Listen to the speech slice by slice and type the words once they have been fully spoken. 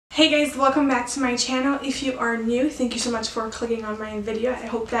Hey guys, welcome back to my channel. If you are new, thank you so much for clicking on my video. I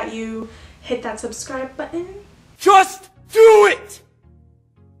hope that you hit that subscribe button. Just do it!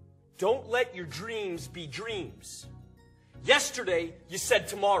 Don't let your dreams be dreams. Yesterday, you said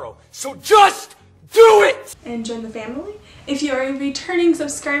tomorrow, so just do it! And join the family. If you are a returning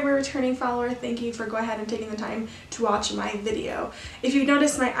subscriber, returning follower, thank you for go ahead and taking the time to watch my video. If you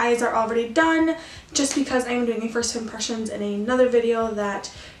notice, my eyes are already done just because I'm doing a first impressions in another video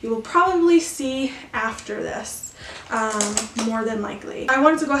that you will probably see after this. More than likely. I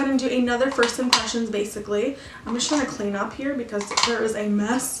wanted to go ahead and do another first impressions basically. I'm just trying to clean up here because there is a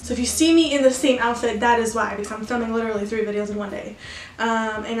mess. So if you see me in the same outfit, that is why, because I'm filming literally 3 videos in one day.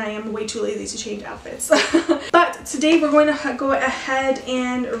 And I am way too lazy to change outfits. But today we're going to go ahead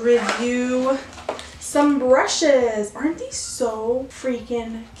and review some brushes. Aren't these so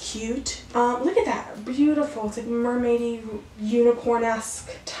freaking cute? Look at that. Beautiful. It's like mermaidy,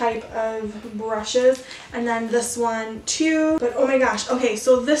 unicorn-esque type of brushes. And then this one too. But oh my gosh. Okay,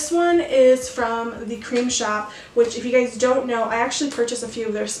 so this one is from the Creme Shop, which if you guys don't know, I actually purchased a few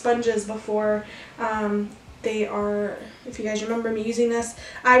of their sponges before. They are, if you guys remember me using this,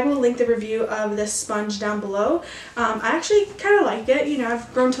 I will link the review of this sponge down below. I actually kind of like it, you know,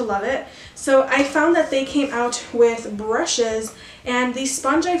 I've grown to love it. So I found that they came out with brushes, and the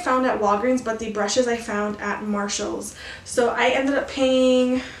sponge I found at Walgreens, but the brushes I found at Marshall's. So I ended up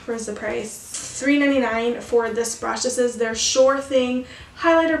paying, where's the price? $3.99 for this brush. This is their Sure Thing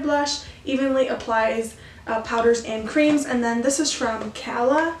highlighter blush, evenly applies powders and creams. And then this is from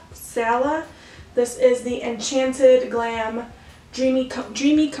Sala. This is the Enchanted Glam Dreamy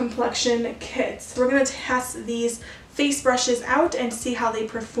Complexion Kit. We're going to test these face brushes out and see how they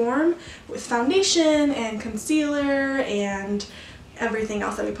perform with foundation and concealer and everything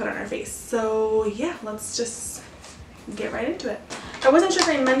else that we put on our face. So yeah, let's just get right into it. I wasn't sure if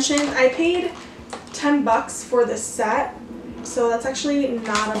I mentioned, I paid 10 bucks for this set, so that's actually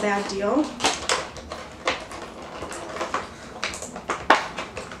not a bad deal.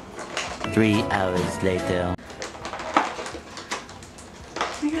 3 hours later.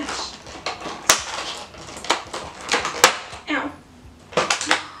 Oh my gosh. Ow.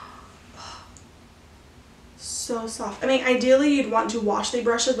 So soft. I mean, ideally you'd want to wash the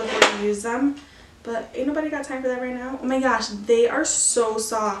brushes before you use them, but ain't nobody got time for that right now. Oh my gosh, they are so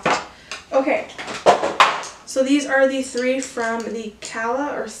soft. Okay, so these are the 3 from the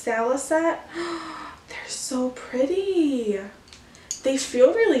Sala set. They're so pretty. They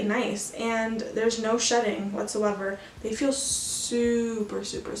feel really nice, and there's no shedding whatsoever. They feel super,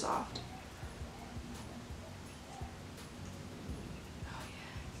 super soft.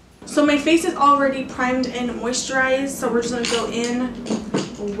 So my face is already primed and moisturized, so we're just going to go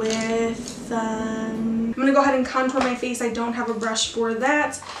in with, I'm going to go ahead and contour my face. I don't have a brush for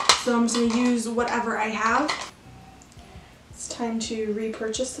that, so I'm just going to use whatever I have. It's time to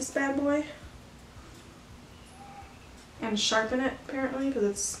repurchase this bad boy. And sharpen it apparently, because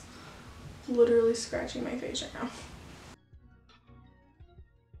it's literally scratching my face right now.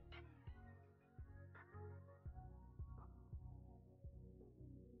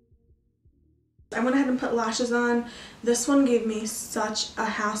 I went ahead and put lashes on. This one gave me such a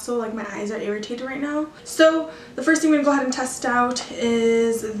hassle, like my eyes are irritated right now. So the first thing we're gonna go ahead and test out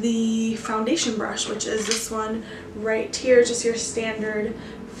is the foundation brush, which is this one right here, just your standard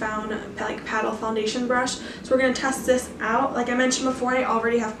paddle foundation brush. So we're going to test this out. Like I mentioned before, I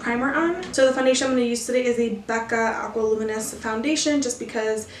already have primer on. So the foundation I'm going to use today is a Becca Aqua Luminous foundation, just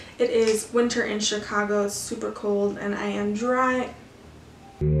because it is winter in Chicago. It's super cold and I am dry.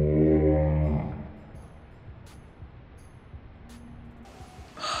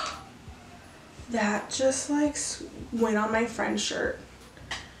 That just like went on my friend's shirt.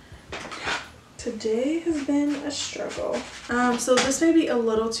 Today has been a struggle. So this may be a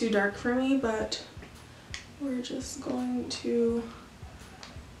little too dark for me, but we're just going to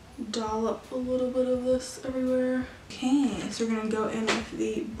dollop a little bit of this everywhere. Okay, so we're gonna go in with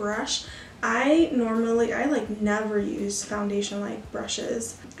the brush. I like never use foundation like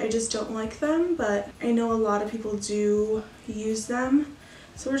brushes. I just don't like them, but I know a lot of people do use them.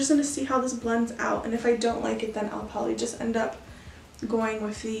 So we're just gonna see how this blends out, and if I don't like it, then I'll probably just end up going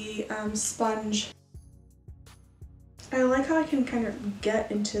with the sponge. I like how I can kind of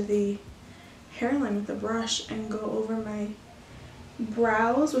get into the hairline with the brush and go over my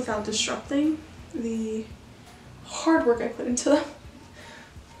brows without disrupting the hard work I put into them.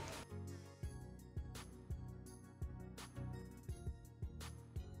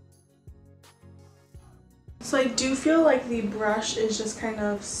 So I do feel like the brush is just kind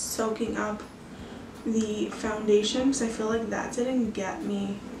of soaking up the foundation, because I feel like that didn't get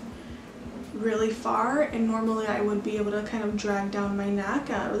me really far, and normally I would be able to kind of drag down my neck,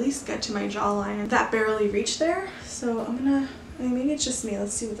 or at least get to my jawline. That barely reached there, so I'm gonna, I mean, maybe it's just me.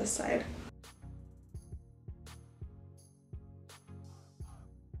 Let's see with this side.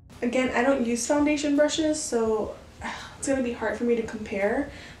 Again, I don't use foundation brushes, so it's gonna be hard for me to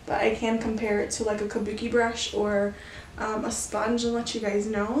compare, but I can compare it to like a kabuki brush or a sponge and let you guys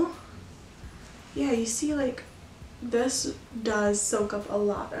know. Yeah, you see, like, this does soak up a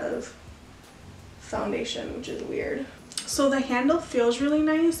lot of foundation, which is weird. So the handle feels really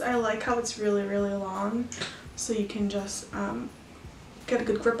nice. I like how it's really, really long, so you can just get a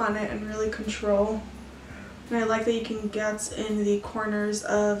good grip on it and really control. And I like that you can get in the corners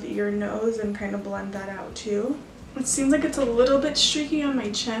of your nose and kind of blend that out too. It seems like it's a little bit streaky on my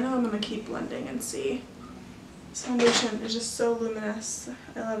chin. I'm gonna keep blending and see. This foundation is just so luminous.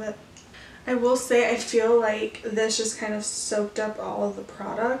 I love it. I will say I feel like this just kind of soaked up all of the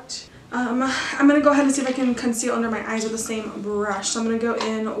product. I'm going to go ahead and see if I can conceal under my eyes with the same brush. So I'm going to go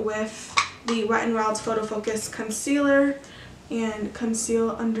in with the Wet n Wild's Photo Focus Concealer and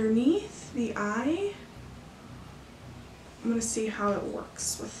conceal underneath the eye. I'm going to see how it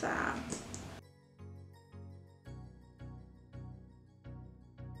works with that.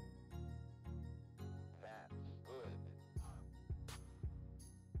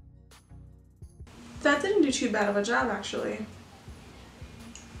 That didn't do too bad of a job, actually.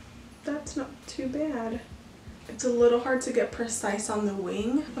 That's not too bad. It's a little hard to get precise on the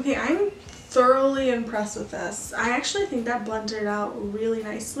wing. Okay, I'm thoroughly impressed with this. I actually think that blended it out really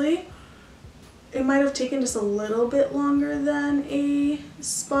nicely. It might have taken just a little bit longer than a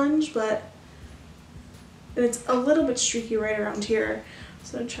sponge, but it's a little bit streaky right around here.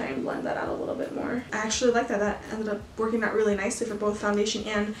 So I'm gonna try and blend that out a little bit more. I actually like that. That ended up working out really nicely for both foundation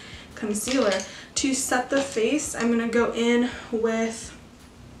and concealer. To set the face, I'm gonna go in with,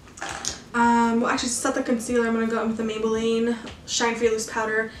 well, actually to set the concealer, I'm gonna go in with the Maybelline Shine Free Loose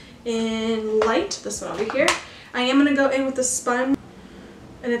Powder in Light, this one over here. I am gonna go in with the sponge,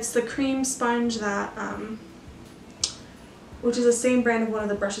 and it's the cream sponge that, which is the same brand of one of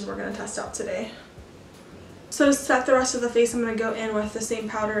the brushes we're gonna test out today. So to set the rest of the face, I'm going to go in with the same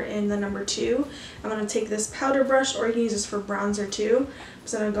powder in the number 2. I'm going to take this powder brush, or you can use this for bronzer too.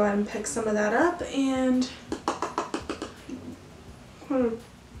 So I'm going to go ahead and pick some of that up and I'm going to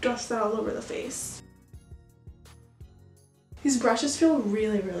dust that all over the face. These brushes feel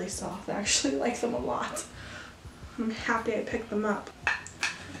really, really soft. I actually like them a lot. I'm happy I picked them up.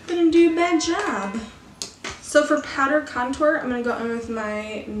 Didn't do a bad job. So for powder contour, I'm going to go in with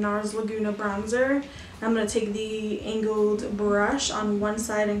my NARS Laguna bronzer. I'm going to take the angled brush on one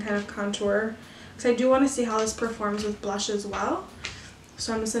side and kind of contour, because I do want to see how this performs with blush as well.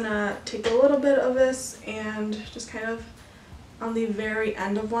 So I'm just going to take a little bit of this and just kind of on the very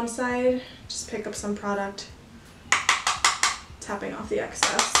end of one side, just pick up some product, tapping off the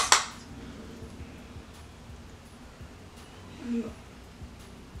excess.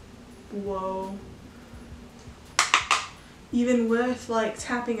 Whoa. Even with like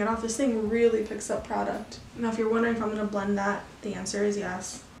tapping it off, this thing really picks up product. Now if you're wondering if I'm going to blend that, the answer is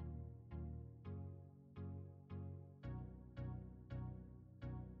yes.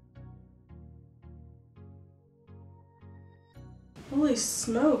 Holy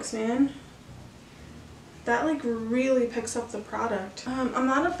smokes, man. That like really picks up the product. I'm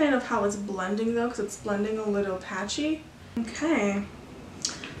not a fan of how it's blending though, because it's blending a little patchy. Okay,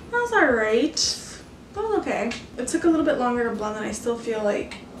 that's alright. That was okay. It took a little bit longer to blend, and I still feel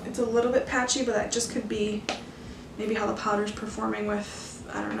like it's a little bit patchy, but that just could be maybe how the powder's performing with,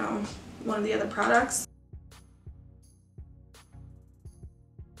 I don't know, one of the other products.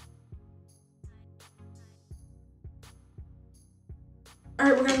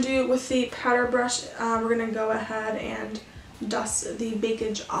 Alright, we're going to do with the powder brush, we're going to go ahead and dust the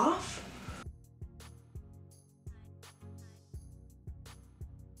bakage off.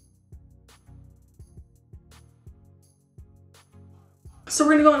 So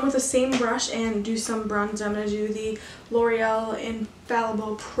we're going to go in with the same brush and do some bronzer. I'm going to do the L'Oreal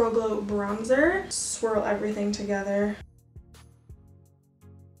Infallible Pro Glow Bronzer. Swirl everything together.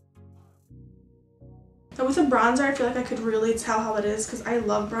 So with a bronzer, I feel like I could really tell how it is, because I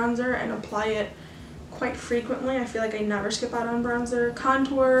love bronzer and apply it quite frequently. I feel like I never skip out on bronzer.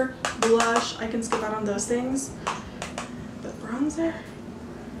 Contour, blush, I can skip out on those things. But bronzer,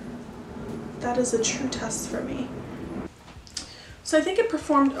 that is a true test for me. So I think it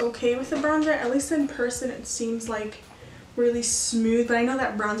performed okay with the bronzer. At least in person it seems like really smooth, but I know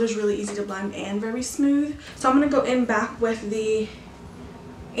that bronzer is really easy to blend and very smooth. So I'm going to go in back with the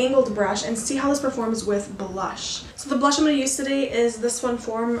angled brush and see how this performs with blush. So the blush I'm going to use today is this one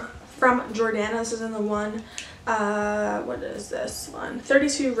from from Jordana. This is in the one, what is this one?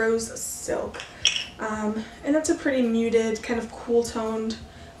 32 Rose Silk. And that's a pretty muted, kind of cool toned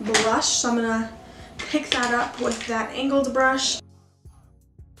blush. So I'm going to pick that up with that angled brush.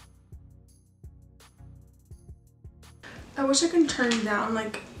 I wish I could turn down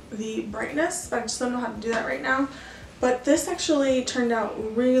like the brightness, but I just don't know how to do that right now. But this actually turned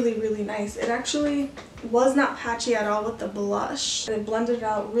out really, really nice. It actually was not patchy at all with the blush. It blended it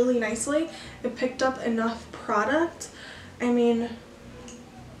out really nicely. It picked up enough product. I mean,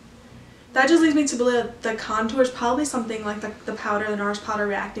 that just leads me to believe that the contour is probably something like the powder, the NARS powder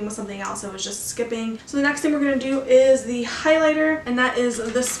reacting with something else. It was just skipping. So the next thing we're going to do is the highlighter, and that is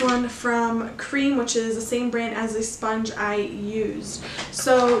this one from Creme, which is the same brand as the sponge I used.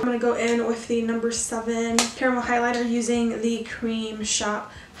 So I'm going to go in with the number 7 caramel highlighter using the Creme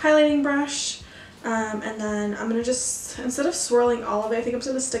Shop Highlighting Brush. And then I'm going to just, instead of swirling all of it, I think I'm just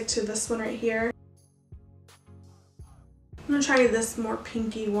going to stick to this one right here. I'm going to try this more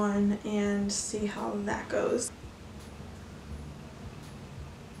pinky one and see how that goes.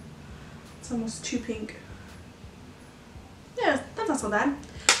 It's almost too pink. Yeah, that's not so bad.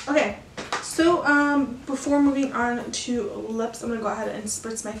 Okay, so before moving on to lips, I'm going to go ahead and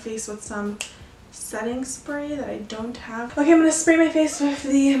spritz my face with some setting spray that I don't have. Okay, I'm going to spray my face with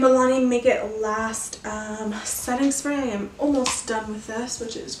the Milani Make It Last setting spray. I am almost done with this,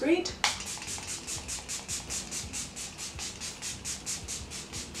 which is great.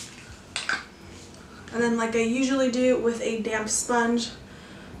 And then, like I usually do with a damp sponge,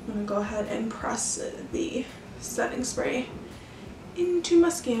 I'm going to go ahead and press the setting spray into my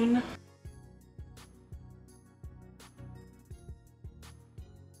skin.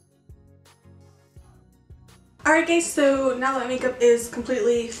 Alright guys, so now that my makeup is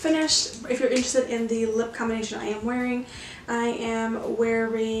completely finished, if you're interested in the lip combination I am wearing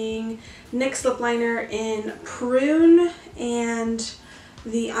NYX lip liner in Prune and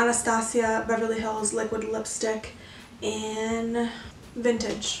the Anastasia Beverly Hills liquid lipstick in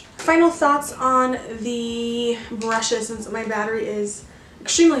Vintage. Final thoughts on the brushes, since my battery is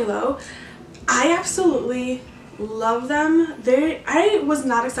extremely low. I absolutely love them. I was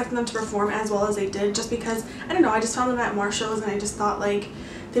not expecting them to perform as well as they did, just because, I don't know, I just found them at Marshall's and I just thought like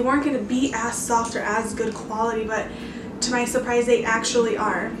they weren't going to be as soft or as good quality, but to my surprise they actually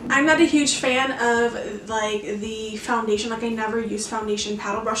are. I'm not a huge fan of like the foundation, like I never use foundation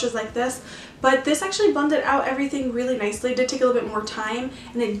paddle brushes like this, but this actually blended out everything really nicely. It did take a little bit more time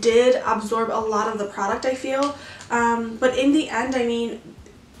and it did absorb a lot of the product, I feel, but in the end, I mean,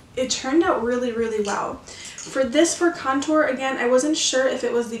 it turned out really, really well. For contour, again, I wasn't sure if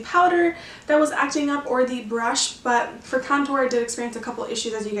it was the powder that was acting up or the brush, but for contour I did experience a couple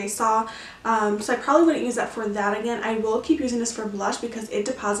issues, as you guys saw, so I probably wouldn't use that for that again. I will keep using this for blush because it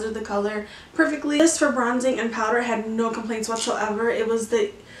deposited the color perfectly. This for bronzing and powder, I had no complaints whatsoever. It was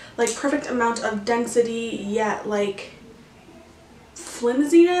the like perfect amount of density, yet like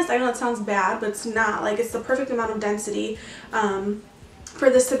flimsiness. I know that sounds bad, but it's not. Like, it's the perfect amount of density for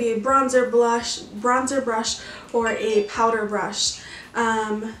this to be a bronzer brush or a powder brush.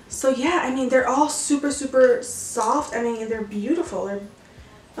 So yeah, I mean, they're all super, super soft. I mean, they're beautiful. They're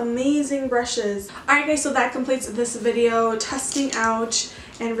amazing brushes. Alright guys, so that completes this video testing out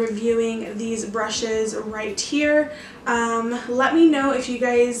and reviewing these brushes right here. Let me know if you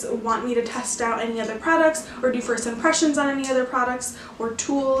guys want me to test out any other products or do first impressions on any other products or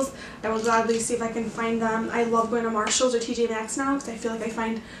tools. I will gladly see if I can find them. I love going to Marshall's or TJ Maxx now because I feel like I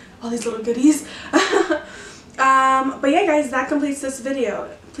find all these little goodies. But yeah guys, that completes this video.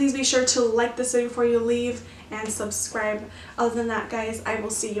 Please be sure to like this video before you leave and subscribe. Other than that guys, I will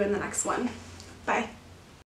see you in the next one. Bye.